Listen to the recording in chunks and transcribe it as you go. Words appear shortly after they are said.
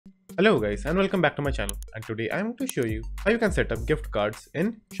Hello guys and welcome back to my channel, and today I am going to show you how you can set up gift cards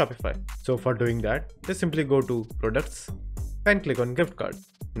in Shopify. So for doing that, just simply go to products and click on gift card.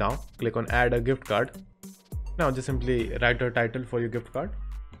 Now click on add a gift card. Now just simply write a title for your gift card.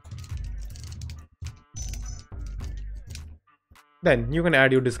 Then you can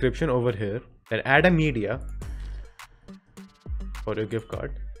add your description over here. Then add a media for your gift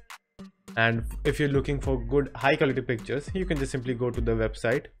card. And if you're looking for good high quality pictures, you can just simply go to the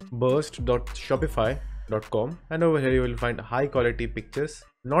website burst.shopify.com, and over here you will find high quality pictures,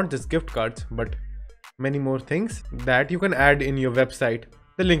 not just gift cards but many more things that you can add in your website.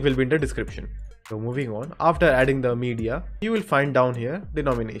 The link will be in the description. So moving on, after adding the media, you will find down here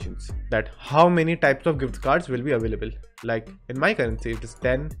denominations, that how many types of gift cards will be available. Like in my currency it is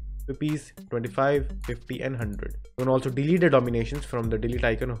 10 rupees, 25, 50 and 100. You can also delete the denominations from the delete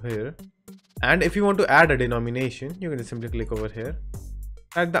icon over here. And if you want to add a denomination, you can just simply click over here,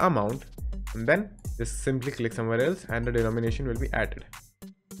 add the amount, and then just simply click somewhere else and the denomination will be added.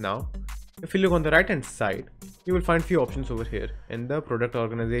 Now if you look on the right hand side, you will find few options over here. In the product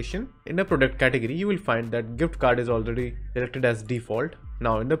organization, in the product category, you will find that gift card is already selected as default.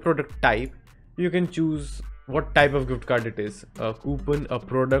 Now in the product type, you can choose what type of gift card it is, a coupon, a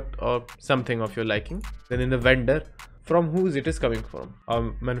product, or something of your liking. Then in the vendor, from whose it is coming from, a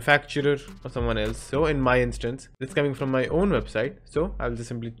manufacturer or someone else. So in my instance, it's coming from my own website, so I'll just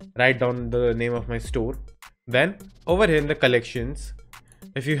simply write down the name of my store. Then over here in the collections,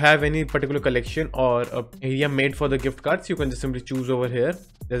 if you have any particular collection or a area made for the gift cards, you can just simply choose over here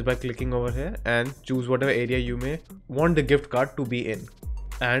just by clicking over here and choose whatever area you may want the gift card to be in.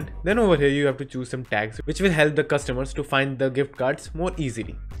 And then over here you have to choose some tags which will help the customers to find the gift cards more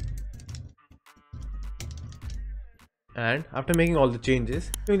easily. And after making all the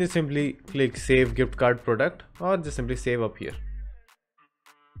changes, you can just simply click save gift card product or just simply save up here.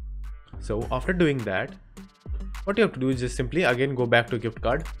 So after doing that, what you have to do is just simply again go back to gift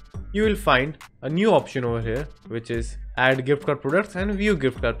card. You will find a new option over here which is add gift card products and view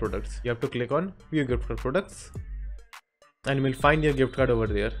gift card products. You have to click on view gift card products and you will find your gift card over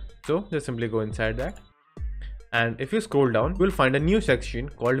there. So just simply go inside that. And if you scroll down, you will find a new section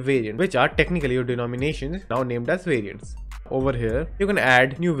called variant, which are technically your denominations now named as variants. Over here, you can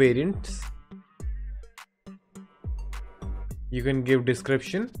add new variants. You can give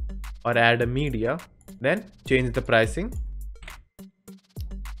description or add a media, then change the pricing.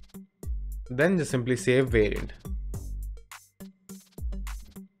 Then just simply save variant.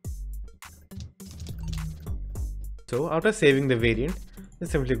 So after saving the variant,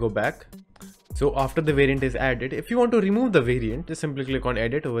 just simply go back. So after the variant is added, if you want to remove the variant, just simply click on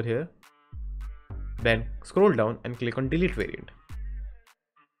edit over here. Then scroll down and click on delete variant.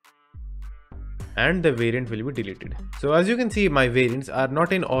 And the variant will be deleted. So as you can see, my variants are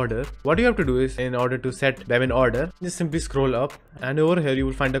not in order. What you have to do is, in order to set them in order, just simply scroll up and over here you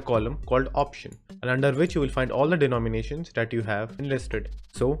will find a column called option, and under which you will find all the denominations that you have listed.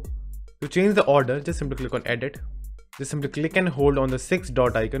 So to change the order, just simply click on edit. Just simply click and hold on the 6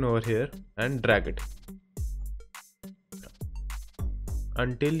 dot icon over here and drag it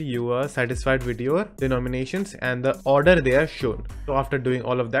until you are satisfied with your denominations and the order they are shown. So after doing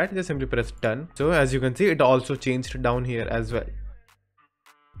all of that, just simply press done. So as you can see, it also changed down here as well.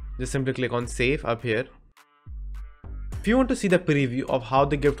 Just simply click on save up here. If you want to see the preview of how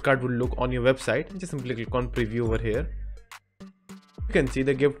the gift card will look on your website, just simply click on preview over here. You can see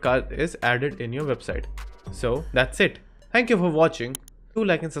the gift card is added in your website. So that's it. Thank you for watching. Do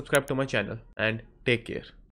like and subscribe to my channel and take care.